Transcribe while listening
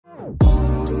Hey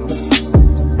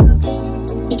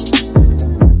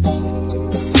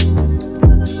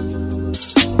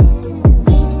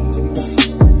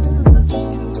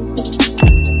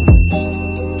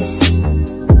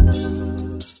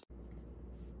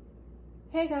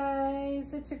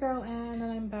guys, it's your girl Anne and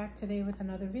I'm back today with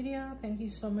another video. Thank you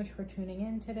so much for tuning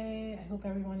in today. I hope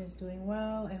everyone is doing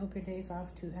well. I hope your day's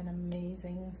off to an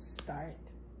amazing start.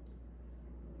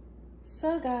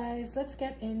 So guys, let's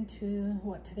get into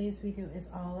what today's video is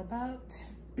all about.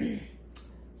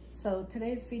 So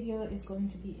today's video is going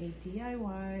to be a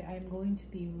DIY. I'm going to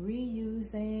be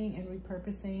reusing and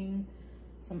repurposing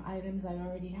some items I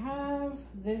already have.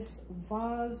 This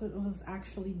vase was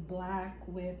actually black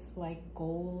with like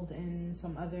gold and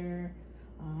some other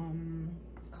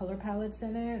color palettes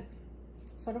in it.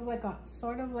 Sort of like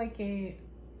a,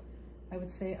 I would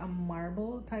say a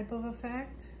marble type of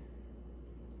effect.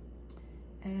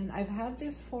 And I've had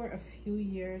this for a few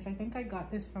years. I think I got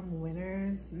this from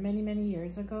Winners many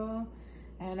years ago.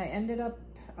 And I ended up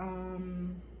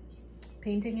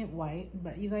painting it white,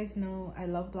 but you guys know I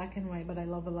love black and white, but I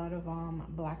love a lot of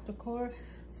black decor.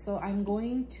 So I'm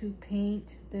going to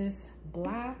paint this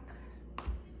black.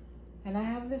 And I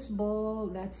have this bowl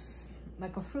that's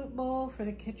like a fruit bowl for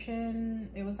the kitchen.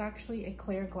 It was actually a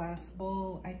clear glass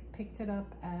bowl. I picked it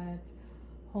up at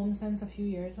HomeSense a few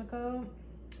years ago.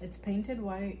 It's painted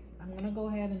white. I'm gonna go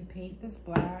ahead and paint this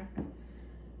black.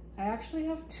 I actually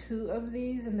have two of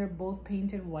these and they're both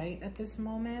painted white at this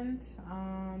moment.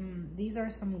 These are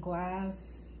some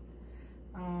glass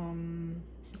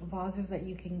vases that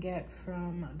you can get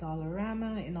from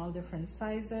Dollarama in all different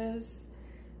sizes.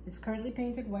 It's currently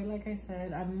painted white, like I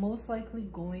said. I'm most likely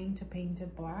going to paint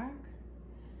it black.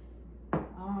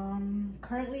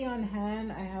 Currently on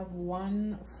hand, I have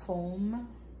one foam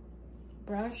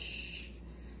brush,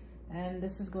 and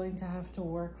this is going to have to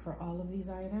work for all of these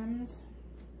items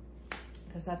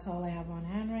because that's all I have on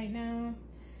hand right now.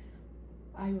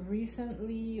 I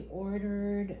recently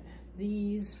ordered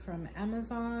these from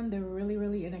Amazon. They're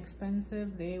really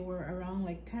inexpensive. They were around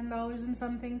like $10 and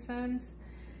something cents.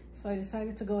 So I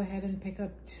decided to go ahead and pick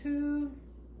up two.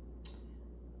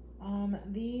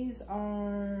 These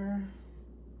are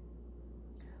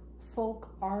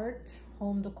Folk Art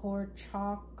Home Decor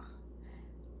Chalk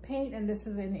paint, and this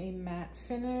is in a matte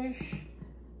finish.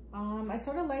 I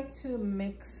sort of like to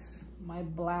mix my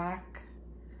black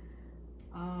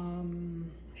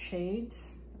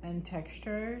shades and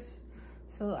textures.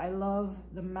 So I love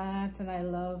the matte and I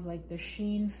love like the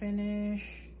sheen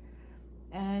finish.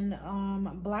 And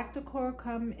black decor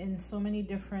come in so many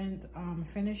different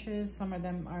finishes. Some of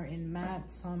them are in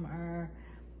matte, some are,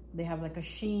 they have like a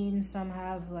sheen, some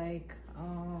have like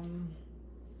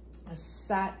a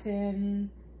satin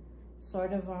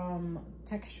sort of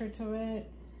texture to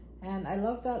it. And I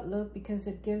love that look because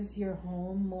it gives your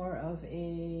home more of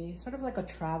a sort of like a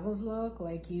travel look,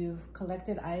 like you've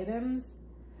collected items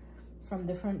from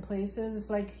different places.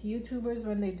 It's like YouTubers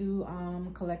when they do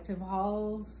collective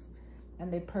hauls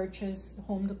and they purchase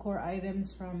home decor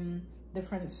items from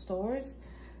different stores.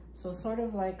 So sort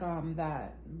of like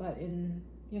that, but in,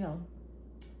 you know,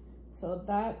 so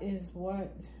that is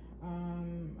what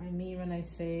I mean when I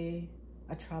say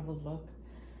a travel look.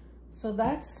 So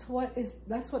that's what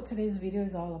today's video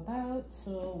is all about.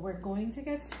 So we're going to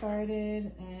get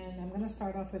started, and I'm going to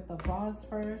start off with the vase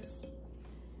first.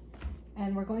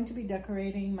 And we're going to be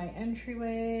decorating my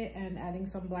entryway and adding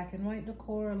some black and white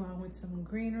decor along with some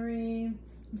greenery.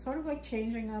 I'm sort of like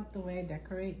changing up the way I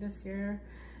decorate this year.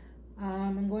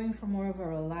 I'm going for more of a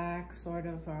relaxed, sort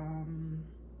of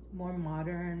more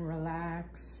modern,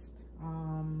 relaxed,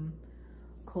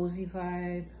 cozy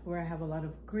vibe where I have a lot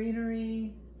of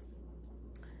greenery.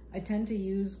 I tend to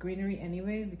use greenery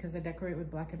anyways because I decorate with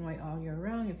black and white all year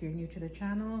round if you're new to the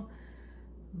channel.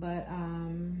 But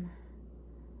I'm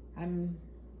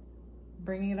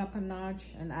bringing it up a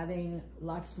notch and adding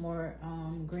lots more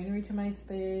greenery to my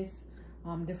space,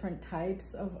 different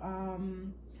types of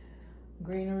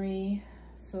greenery.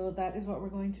 So that is what we're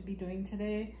going to be doing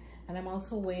today. And I'm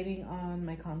also waiting on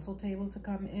my console table to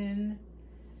come in.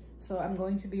 So I'm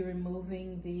going to be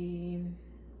removing the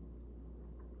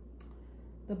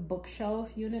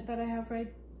bookshelf unit that I have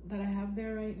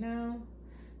there right now.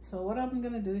 So what I'm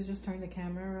gonna do is just turn the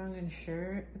camera around and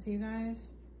share it with you guys.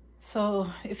 So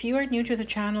if you are new to the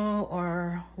channel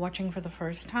or watching for the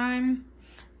first time,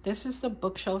 this is the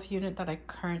bookshelf unit that I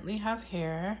currently have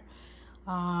here.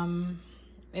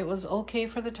 It was okay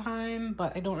for the time,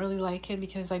 but I don't really like it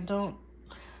because I don't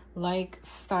like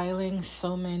styling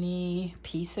so many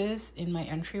pieces in my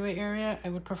entryway area. I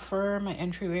would prefer my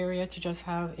entryway area to just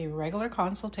have a regular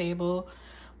console table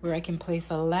where I can place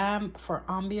a lamp for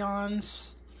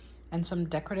ambiance and some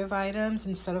decorative items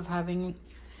instead of having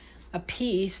a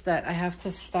piece that I have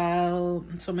to style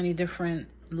so many different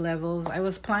levels. I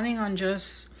was planning on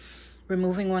just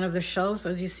removing one of the shelves,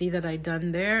 as you see that I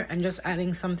done there, and just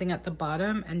adding something at the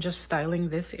bottom and just styling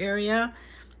this area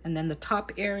and then the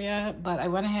top area. But I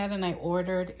went ahead and I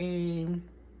ordered a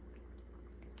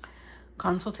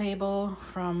console table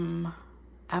from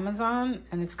Amazon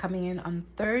and it's coming in on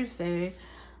Thursday.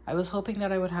 I was hoping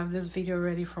that I would have this video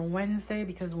ready for Wednesday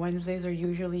because Wednesdays are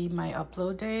usually my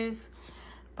upload days,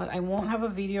 but I won't have a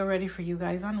video ready for you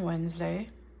guys on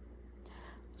Wednesday.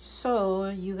 So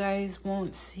you guys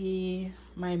won't see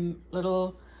my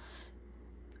little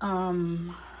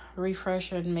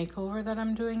refresh and makeover that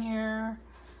I'm doing here.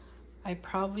 I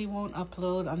probably won't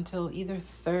upload until either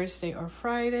Thursday or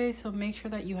Friday, so make sure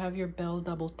that you have your bell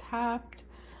double tapped.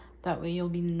 That way you'll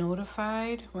be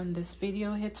notified when this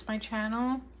video hits my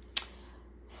channel.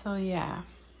 So yeah,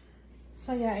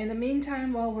 in the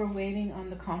meantime, while we're waiting on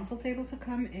the console table to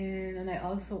come in, and I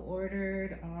also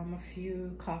ordered a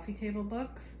few coffee table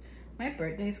books. My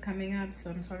birthday's coming up,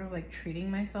 so I'm sort of like treating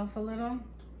myself a little,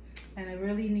 and I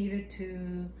really needed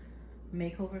to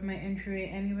make over my entryway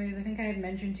anyways. I think I had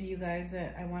mentioned to you guys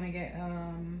that I want to get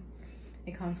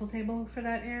a console table for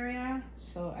that area,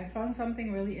 so I found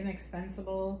something really inexpensive,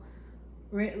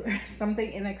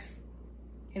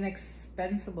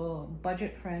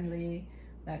 budget friendly,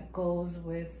 that goes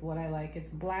with what I like. It's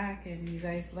black, and you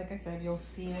guys, like I said, you'll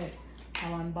see it.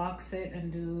 I'll unbox it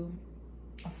and do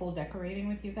a full decorating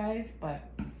with you guys. But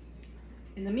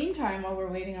in the meantime, while we're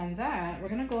waiting on that, we're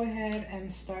gonna go ahead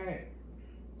and start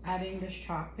adding this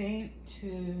chalk paint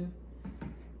to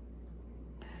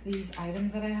these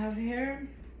items that I have here.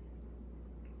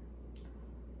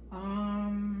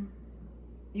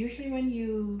 Usually when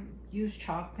you use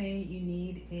chalk paint, you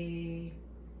need a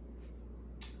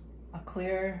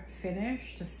clear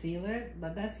finish to seal it,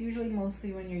 but that's usually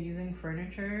mostly when you're using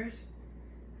furnitures.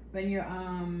 When you're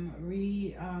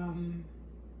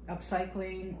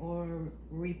upcycling or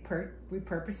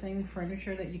repurposing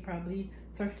furniture that you probably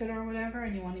thrifted or whatever,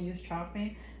 and you want to use chalk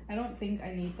paint, I don't think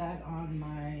I need that on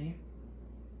my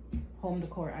home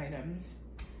decor items.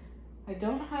 I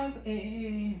don't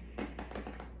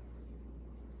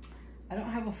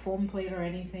have a foam plate or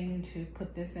anything to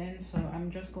put this in, so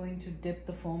I'm just going to dip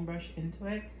the foam brush into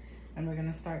it and we're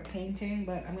gonna start painting.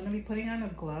 But I'm gonna be putting on the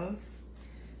gloves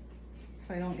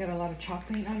so I don't get a lot of chalk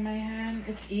paint on my hand.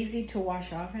 It's easy to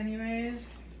wash off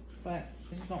anyways, but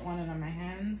I just don't want it on my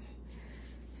hands.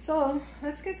 So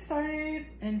let's get started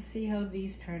and see how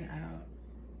these turn out.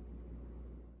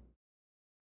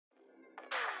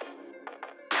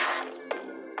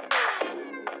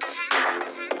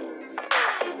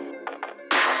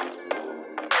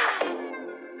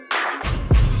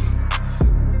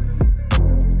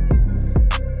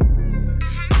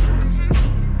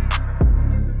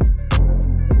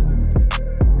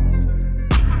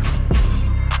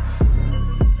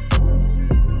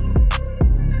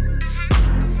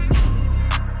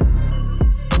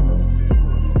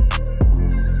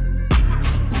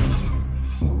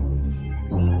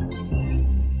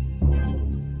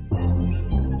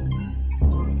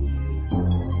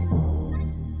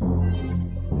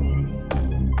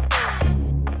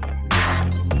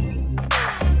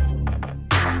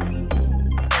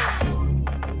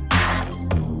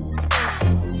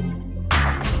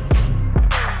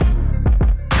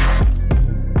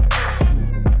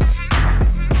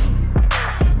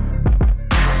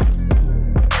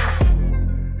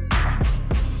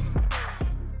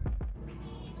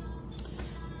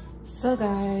 So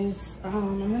guys,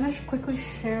 I'm gonna quickly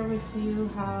share with you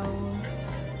how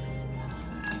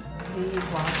the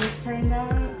vases turned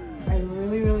out. I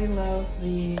really love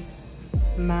the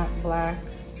matte black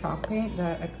chalk paint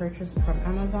that I purchased from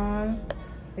Amazon.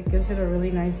 It gives it a really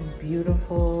nice,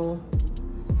 beautiful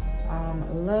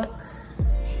look,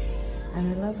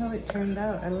 and I love how it turned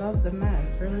out. I love the matte.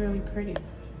 It's really pretty.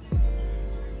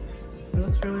 It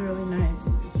looks really nice.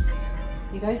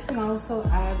 You guys can also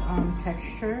add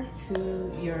texture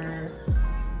to your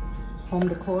home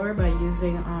decor by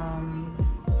using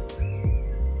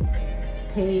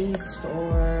paste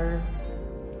or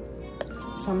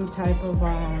some type of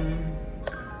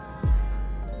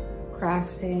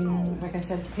crafting, like I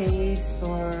said, paste,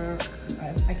 or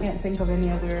I can't think of any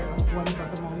other ones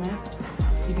at the moment.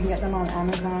 You can get them on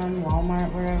Amazon,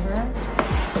 Walmart, wherever.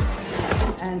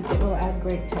 And it will add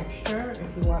great texture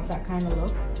if you want that kind of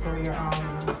look for your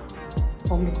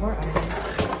home decor items.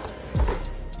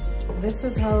 This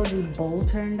is how the bowl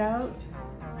turned out.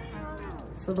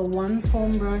 So the one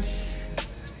foam brush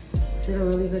did a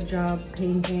really good job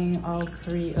painting all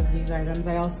 3 of these items.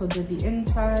 I also did the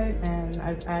inside, and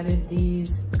I've added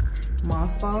these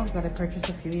moss balls that I purchased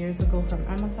a few years ago from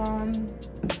Amazon.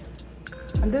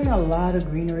 I'm doing a lot of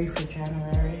greenery for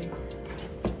January.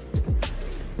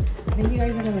 I think you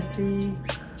guys are gonna see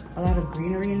a lot of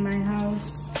greenery in my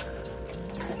house.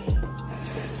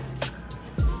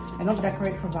 I don't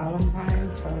decorate for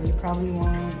Valentine's, so you probably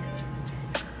won't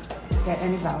get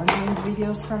any Valentine's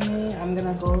videos from me. I'm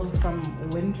gonna go from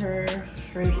winter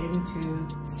straight into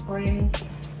spring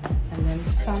and then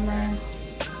summer.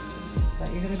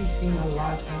 But you're gonna be seeing a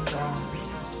lot of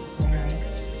greenery.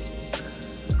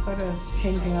 Sort of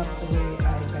changing up the way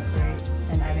I decorate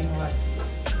and adding lots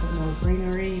of more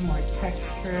greenery, more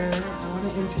texture. I want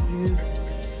to introduce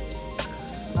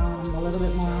a little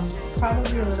bit more,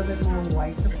 probably a little bit more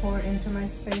white decor into my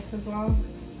space as well.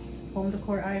 Home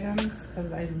decor items,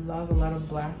 because I love a lot of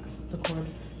black decor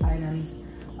items.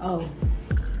 Oh,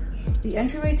 the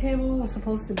entryway table was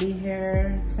supposed to be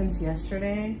here since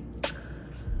yesterday.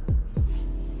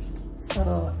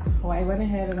 So I went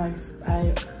ahead and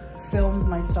I filmed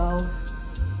myself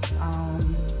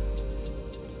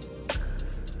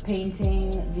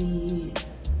painting the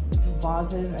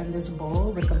vases and this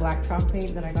bowl with the black chalk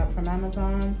paint that I got from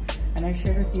Amazon, and I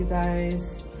shared with you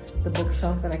guys the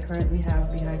bookshelf that I currently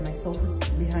have behind my sofa,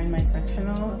 behind my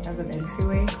sectional as an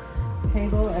entryway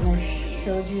table, and I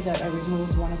showed you that I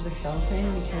removed one of the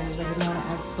shelving because I didn't want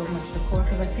to add so much decor,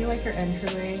 because I feel like your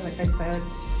entryway, like I said,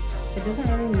 it doesn't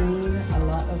really need a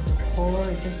lot of decor.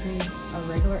 It just needs a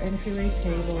regular entryway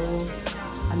table,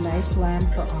 a nice lamp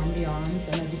for ambiance,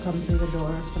 and as you come through the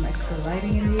door, some extra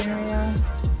lighting in the area.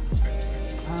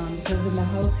 Because in the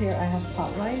house here, I have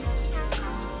pot lights,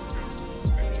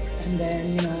 and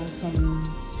then, you know, some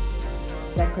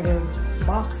decorative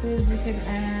boxes you can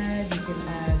add. You can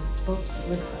add books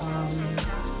with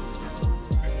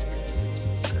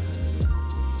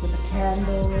a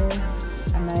candle,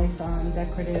 a nice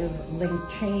decorative link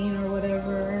chain or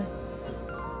whatever,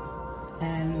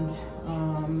 and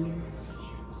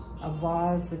a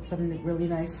vase with some really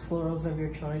nice florals of your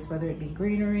choice, whether it be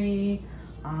greenery,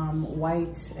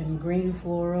 white and green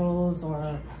florals,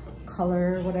 or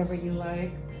color, whatever you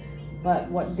like. But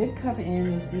what did come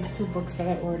in was these 2 books that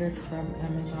I ordered from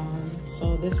Amazon.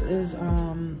 So this is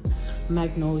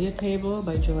Magnolia Table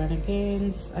by Joanna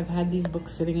Gaines. I've had these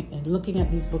books sitting and looking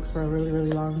at these books for a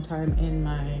really long time in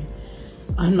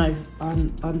on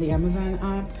the Amazon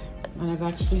app, and I've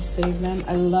actually saved them.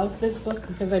 I love this book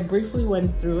because I briefly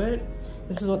went through it.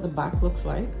 This is what the back looks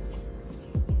like.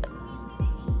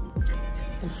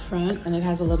 The front, and it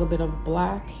has a little bit of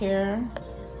black here.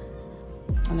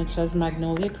 And it says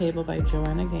Magnolia Table by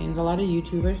Joanna Gaines. A lot of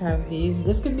YouTubers have these.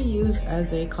 This can be used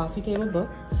as a coffee table book,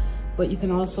 but you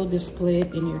can also display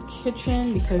it in your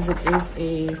kitchen because it is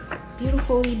a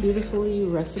beautifully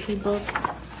recipe book.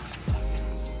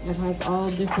 It has all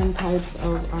different types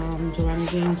of Joanna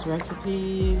Gaines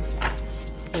recipes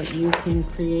that you can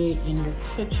create in your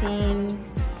kitchen.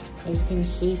 As you can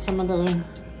see, some of the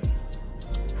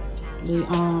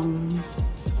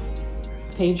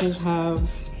pages have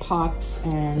pots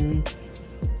and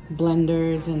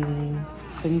blenders and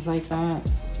things like that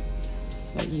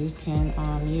you can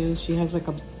use. She has like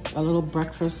a little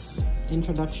breakfast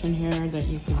introduction here that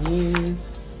you can use.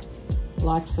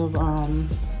 Lots of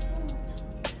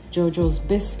JoJo's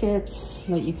biscuits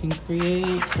that you can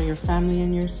create for your family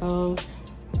and yourselves.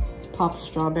 Pop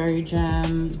strawberry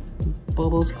jam,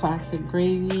 Bobo's classic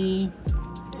gravy.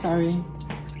 Sorry,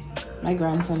 my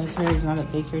grandson is here. He's not at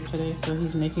daycare today, so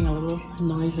he's making a little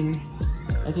noise and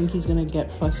I think he's gonna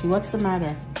get fussy. What's the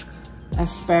matter?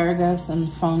 Asparagus and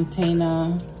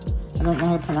fontaina. I don't know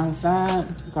how to pronounce that.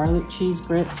 Garlic cheese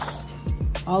grits.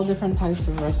 All different types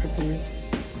of recipes.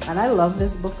 And I love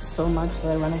this book so much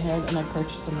that I went ahead and I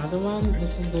purchased another one.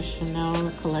 This is the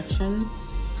Chanel collection.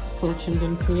 Collections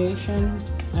in Creation.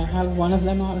 I have one of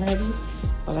them already,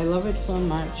 but I love it so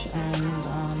much,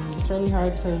 and it's really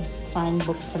hard to find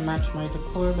books to match my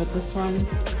decor, but this one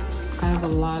has a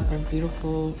lot of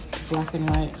beautiful black and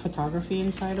white photography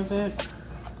inside of it.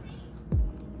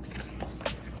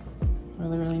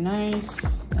 Really nice.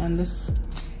 And this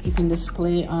you can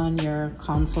display on your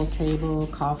console table,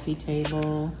 coffee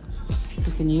table.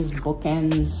 You can use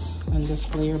bookends and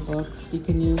display your books. You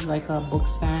can use like a book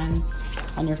stand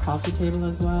on your coffee table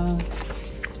as well.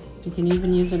 You can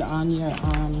even use it on your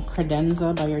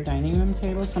credenza by your dining room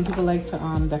table. Some people like to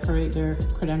decorate their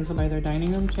credenza by their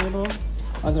dining room table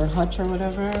or their hutch or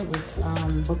whatever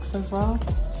with books as well.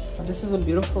 But this is a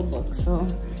beautiful book, so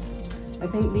I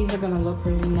think these are gonna look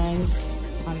really nice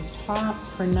on top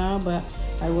for now, but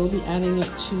I will be adding it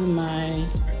to my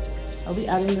I'll be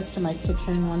adding this to my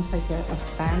kitchen once I get a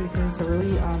stand because it's a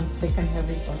really thick and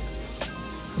heavy book.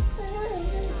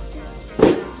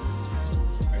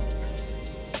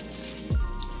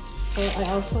 So I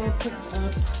also picked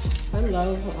up, I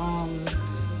love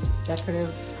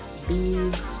decorative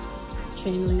beads,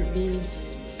 chain link beads,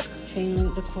 chain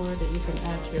link decor that you can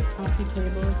add to your coffee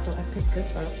table. So I picked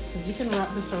this up because you can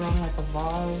wrap this around like a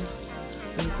vase,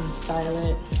 and you can style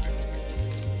it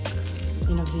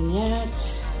in a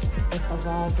vignette with a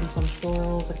vase and some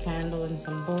florals, a candle, and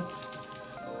some books.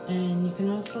 And you can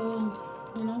also,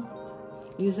 you know,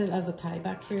 use it as a tie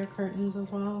back for your curtains as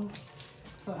well.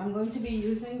 So I'm going to be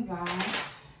using that.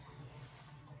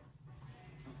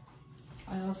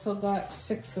 I also got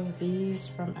 6 of these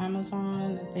from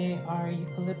Amazon. They are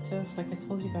eucalyptus. Like I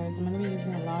told you guys, I'm going to be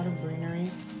using a lot of greenery.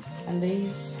 And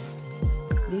these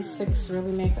 6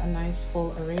 really make a nice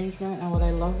full arrangement. And what I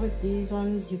love with these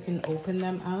ones, you can open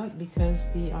them out because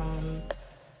the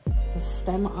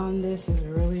stem on this is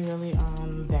really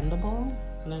bendable,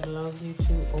 and it allows you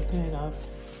to open it up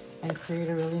and create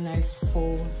a really nice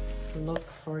full look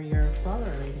for your flower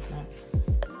arrangement.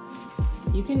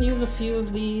 You can use a few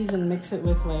of these and mix it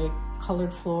with like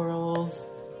colored florals.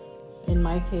 In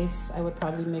my case, I would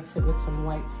probably mix it with some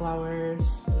white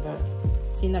flowers. But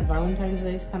seeing that Valentine's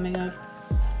Day is coming up,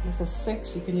 this is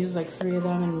 6. You can use like 3 of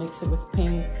them and mix it with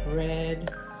pink,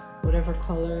 red, whatever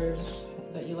colors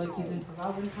that you like using for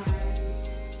Valentine's.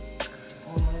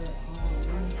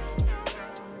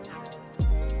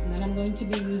 And then I'm going to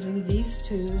be using these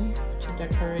 2 to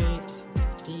decorate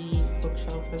the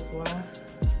bookshelf as well.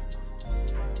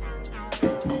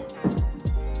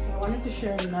 So I wanted to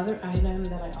share another item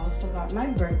that I also got. My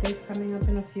birthday's coming up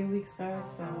in a few weeks, guys.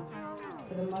 So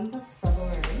for the month of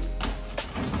February,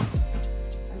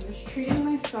 I'm just treating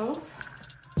myself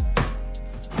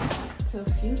to a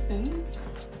few things.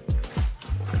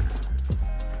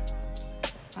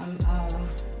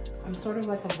 I'm sort of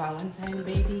like a Valentine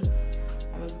baby.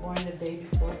 I was born the day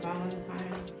before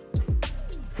Valentine.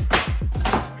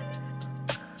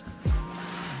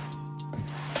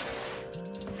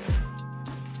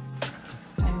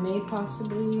 I may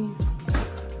possibly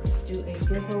do a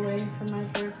giveaway for my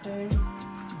birthday,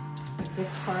 a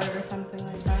gift card or something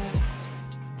like that.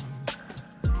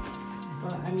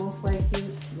 But I most likely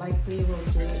will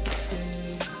do it to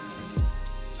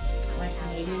my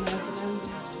Canadian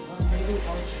residents, or maybe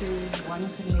I'll choose one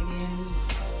Canadian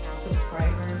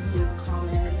subscriber who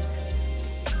comments,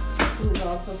 who is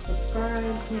also subscribed,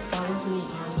 who follows me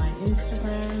on my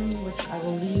Instagram, which I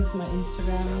will leave my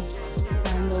Instagram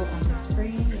handle on the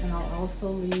screen, and I'll also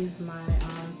leave my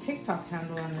TikTok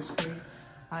handle on the screen.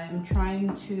 I am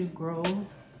trying to grow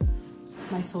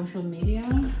my social media,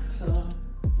 so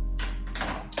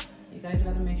you guys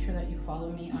gotta make sure that you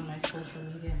follow me on my social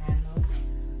media handles.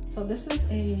 So this is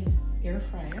a air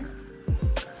fryer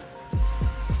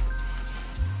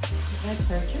I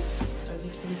purchased, as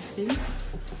you can see.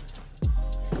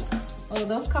 Oh,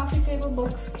 those coffee table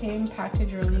books came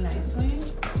packaged really nicely.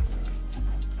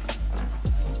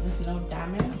 There's no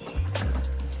damage.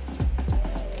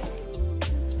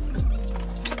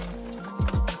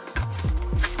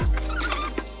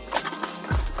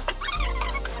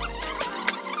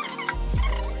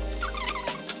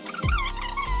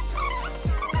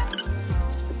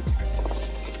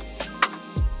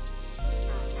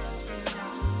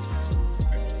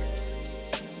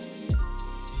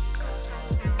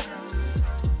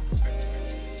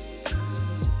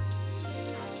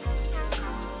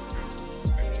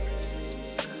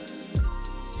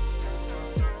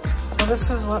 This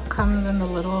is what comes in the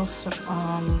little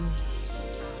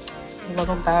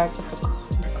bag with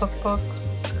the cookbook,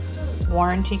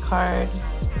 warranty card.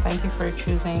 Thank you for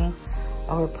choosing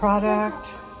our product.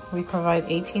 We provide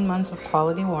 18 months of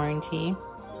quality warranty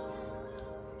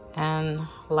and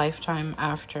lifetime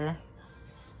after.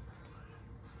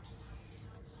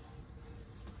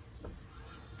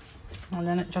 And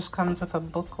then it just comes with a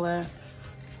booklet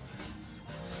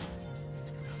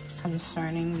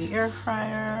concerning the air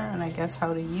fryer and I guess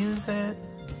how to use it.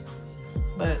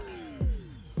 But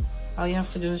all you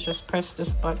have to do is just press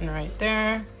this button right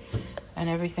there and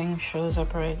everything shows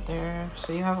up right there.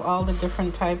 So you have all the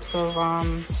different types of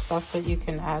stuff that you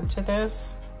can add to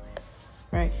this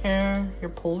right here,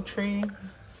 your poultry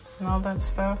and all that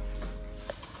stuff.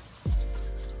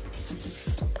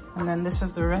 And then this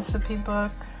is the recipe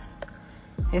book.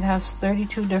 It has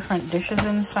 32 different dishes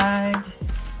inside.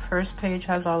 First page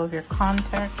has all of your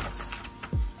context,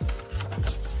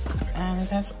 and it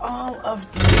has all of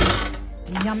the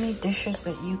yummy dishes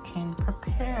that you can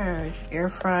prepare. Air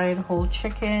fried whole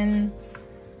chicken,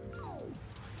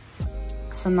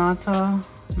 sonata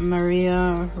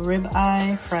Maria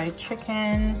ribeye, fried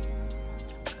chicken.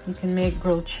 You can make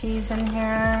grilled cheese in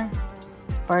here,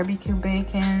 barbecue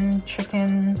bacon,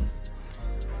 chicken,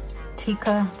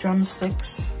 tikka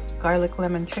drumsticks, garlic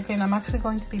lemon chicken. I'm actually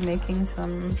going to be making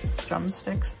some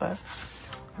drumsticks, but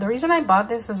the reason I bought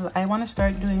this is I want to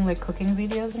start doing like cooking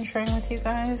videos and sharing with you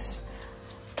guys.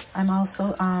 I'm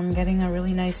also getting a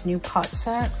really nice new pot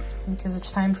set because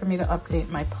it's time for me to update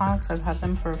my pots. I've had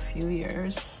them for a few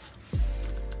years.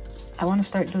 I want to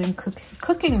start doing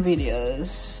cooking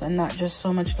videos and not just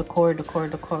so much decor,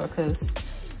 because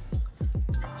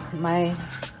my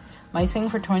thing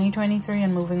for 2023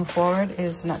 and moving forward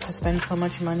is not to spend so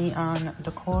much money on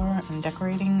decor and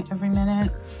decorating every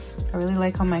minute. I really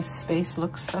like how my space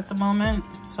looks at the moment,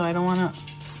 so I don't want to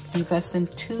invest in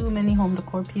too many home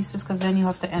decor pieces, because then you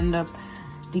have to end up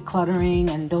decluttering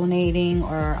and donating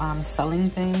or selling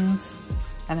things,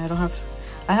 and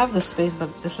I have the space,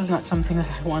 but this is not something that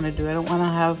I want to do. I don't want to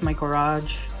have my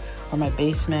garage or my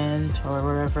basement or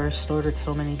wherever stored with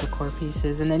so many decor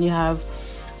pieces. And then you have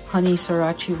honey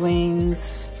sriracha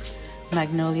wings,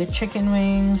 magnolia chicken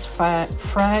wings,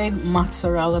 fried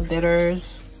mozzarella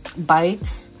bitters,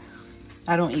 bites.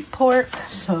 I don't eat pork,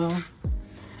 so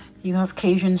you have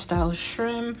Cajun style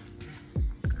shrimp.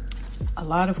 A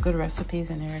lot of good recipes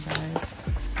in here, guys.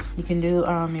 You can do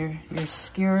your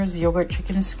skewers, yogurt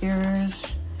chicken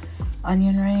skewers,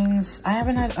 onion rings. I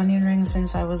haven't had onion rings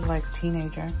since I was like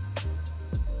teenager.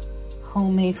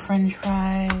 Homemade french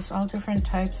fries, all different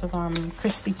types of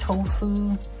crispy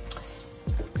tofu.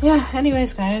 Yeah,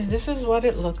 anyways, guys, this is what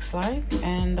it looks like,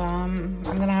 and I'm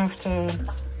gonna have to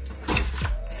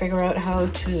figure out how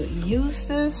to use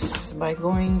this by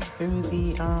going through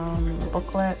the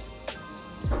booklet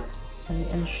and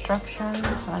the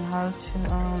instructions on how to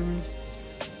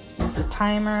use the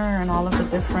timer and all of the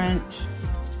different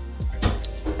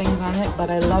things on it. But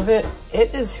I love it.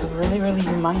 It is really, really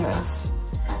humongous.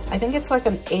 I think it's like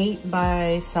an 8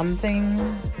 by something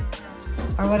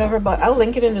or whatever, but I'll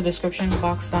link it in the description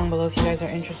box down below if you guys are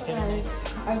interested. Guys,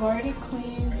 I've already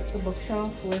cleaned the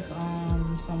bookshelf with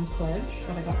some pledge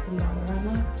that I got from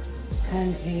Dollarama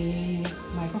and a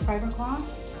microfiber cloth.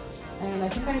 And I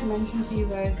think I mentioned to you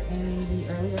guys in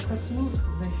the earlier clips move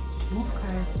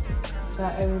card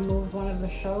that I removed one of the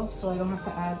shelves so I don't have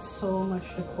to add so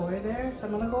much decor there. So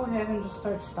I'm gonna go ahead and just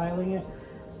start styling it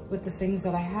with the things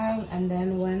that I have, and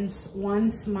then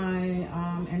once my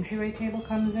entryway table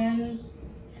comes in,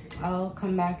 I'll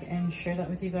come back and share that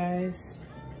with you guys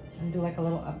and do like a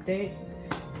little update.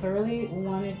 So I really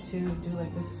wanted to do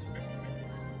like this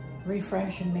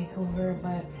refresh and makeover,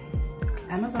 but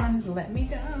Amazon has let me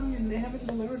down and they haven't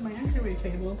delivered my entryway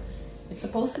table. It's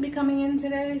supposed to be coming in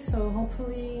today, so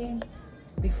hopefully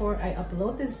before I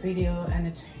upload this video and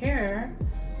it's here,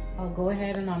 I'll go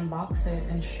ahead and unbox it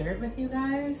and share it with you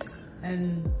guys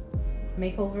and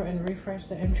make over and refresh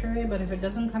the entryway. But if it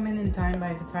doesn't come in time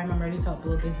by the time I'm ready to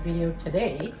upload this video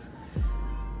today,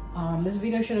 this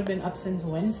video should have been up since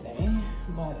Wednesday,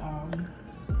 but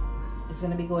it's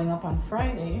gonna be going up on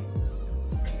Friday.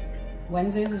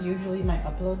 Wednesdays is usually my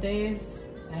upload days,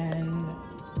 and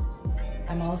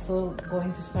I'm also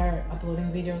going to start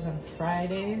uploading videos on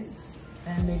Fridays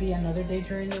and maybe another day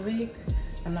during the week.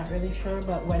 I'm not really sure,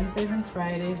 but Wednesdays and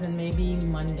Fridays and maybe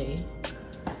Monday.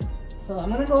 So I'm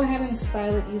gonna go ahead and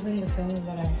style it using the things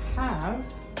that I have,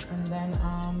 and then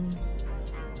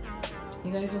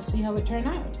you guys will see how it turned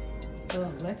out.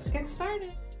 So let's get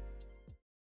started.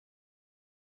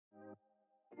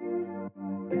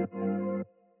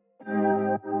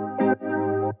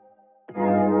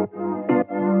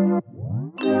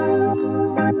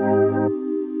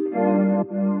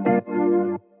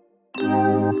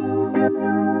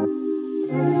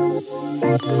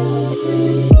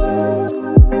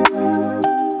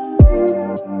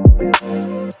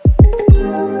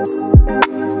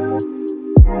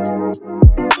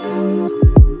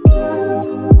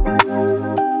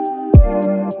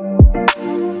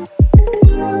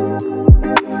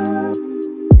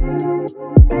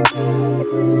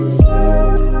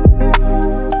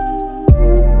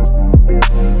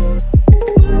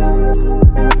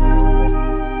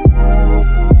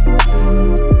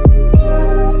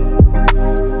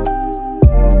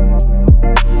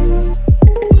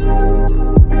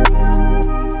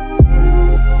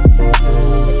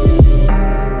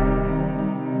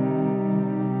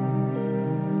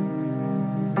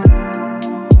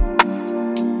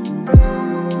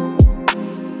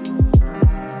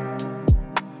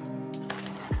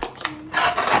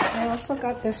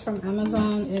 Got this from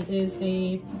Amazon. It is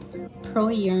a Pro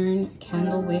Yarn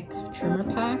candle wick trimmer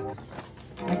pack.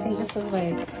 I think this was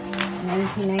like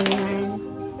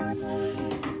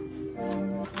 $19.99.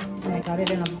 got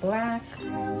it in a black.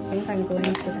 I think I'm going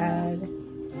to add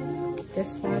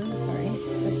this one, sorry,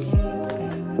 this one.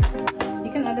 And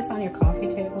you can add this on your coffee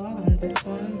table, and this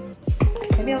one.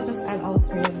 Maybe I'll just add all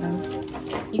three of them.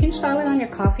 You can style it on your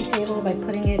coffee table by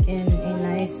putting it in a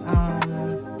nice,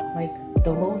 like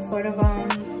double sort of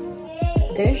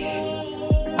dish,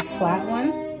 a flat one,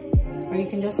 or you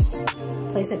can just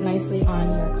place it nicely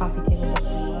on your coffee table as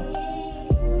well.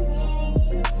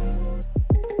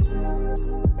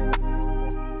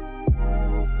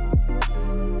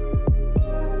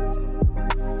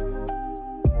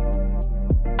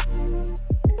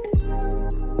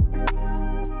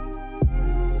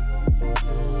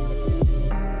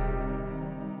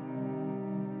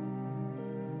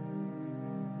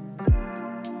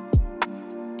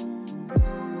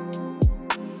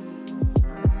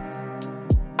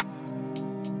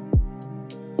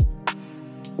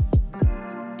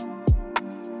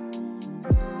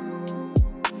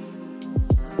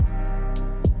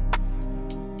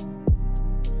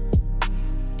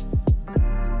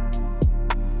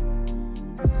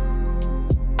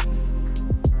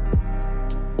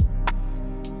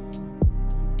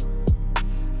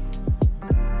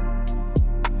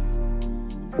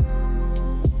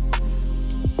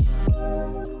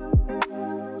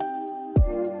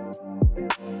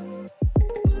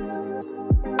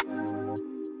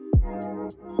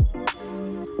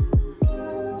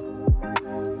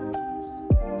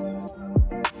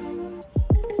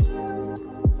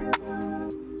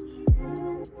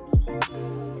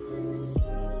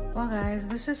 Well guys,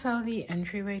 this is how the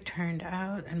entryway turned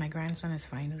out, and my grandson is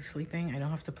finally sleeping. I don't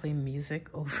have to play music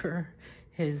over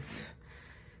his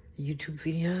YouTube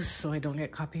videos so I don't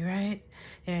get copyright.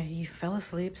 Yeah, he fell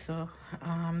asleep. So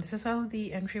this is how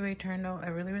the entryway turned out. I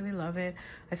really love it.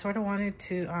 I sort of wanted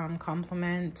to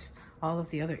complement all of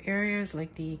the other areas,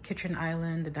 like the kitchen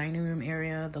island, the dining room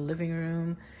area, the living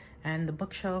room, and the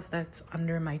bookshelf that's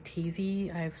under my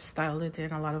TV. I've styled it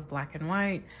in a lot of black and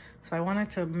white, so I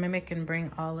wanted to mimic and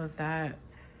bring all of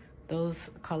those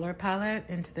color palette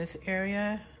into this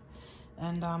area.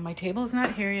 And my table's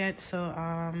not here yet, so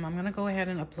I'm gonna go ahead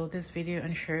and upload this video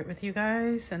and share it with you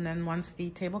guys, and then once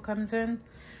the table comes in,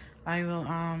 I will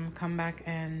come back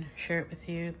and share it with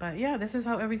you. But yeah, this is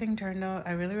how everything turned out.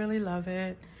 I really love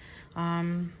it.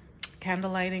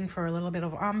 Candle lighting for a little bit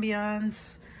of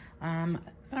ambiance,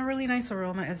 a really nice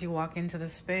aroma as you walk into the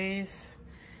space.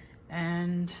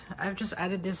 And I've just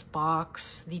added this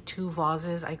box, the 2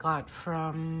 vases I got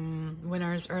from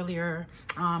Winners earlier,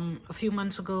 a few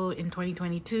months ago in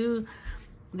 2022.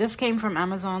 This came from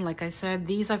Amazon. Like I said,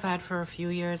 these I've had for a few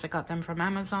years. I got them from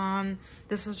Amazon.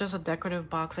 This is just a decorative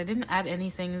box. I didn't add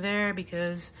anything there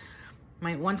because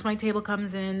once my table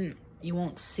comes in, you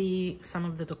won't see some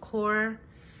of the decor.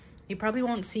 You probably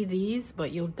won't see these,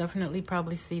 but you'll definitely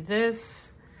probably see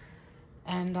this.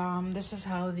 And this is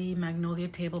how the Magnolia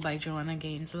table by Joanna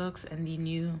Gaines looks, and the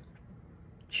new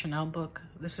Chanel book.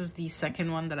 This is the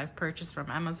second one that I've purchased from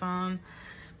Amazon.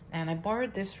 And I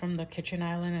borrowed this from the kitchen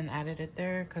island and added it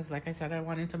there because, like I said, I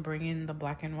wanted to bring in the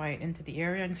black and white into the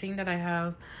area. And seeing that I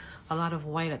have a lot of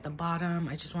white at the bottom,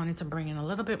 I just wanted to bring in a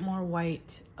little bit more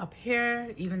white up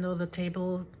here. Even though the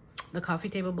coffee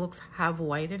table books have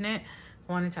white in it,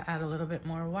 I wanted to add a little bit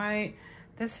more white.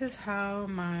 This is how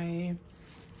my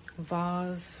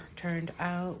vase turned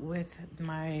out with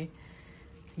my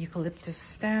eucalyptus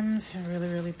stems.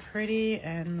 Really pretty.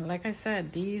 And like I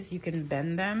said, these you can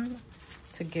bend them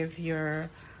to give your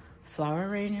flower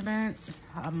arrangement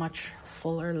a much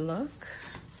fuller look.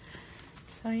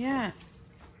 So yeah.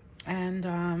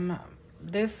 And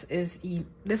this is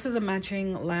a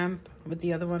matching lamp with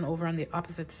the other one over on the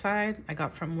opposite side. I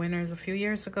got from Winners a few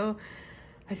years ago.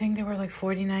 I think they were like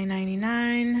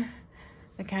 $49.99.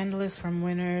 The candle is from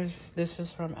Winners. This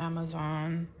is from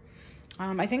Amazon.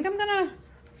 I think I'm gonna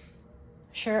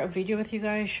share a video with you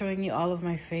guys showing you all of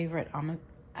my favorite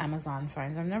Amazon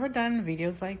finds. I've never done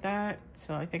videos like that,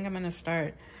 so I think I'm gonna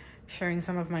start sharing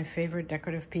some of my favorite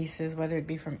decorative pieces, whether it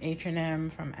be from H&M,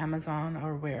 from Amazon,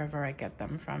 or wherever I get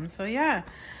them from. So yeah,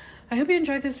 I hope you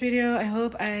enjoyed this video. I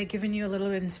hope I given you a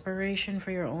little inspiration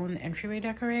for your own entryway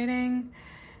decorating.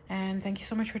 And thank you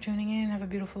so much for tuning in. Have a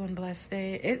beautiful and blessed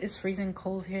day. It is freezing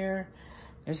cold here.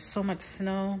 There's so much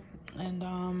snow. And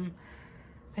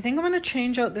I think I'm gonna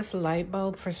change out this light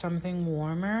bulb for something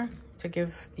warmer to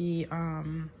give the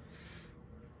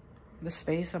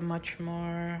space a much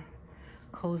more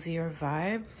cozier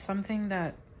vibe. Something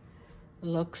that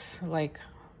looks like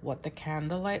what the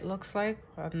candlelight looks like,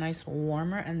 a nice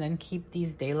warmer, and then keep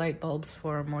these daylight bulbs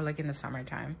for more like in the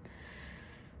summertime.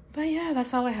 But yeah,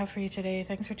 that's all I have for you today.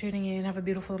 Thanks for tuning in. Have a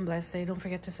beautiful and blessed day. Don't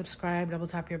forget to subscribe, double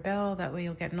tap your bell. That way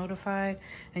you'll get notified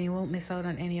and you won't miss out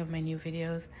on any of my new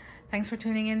videos. Thanks for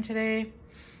tuning in today.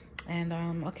 And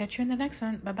I'll catch you in the next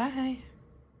one. Bye-bye.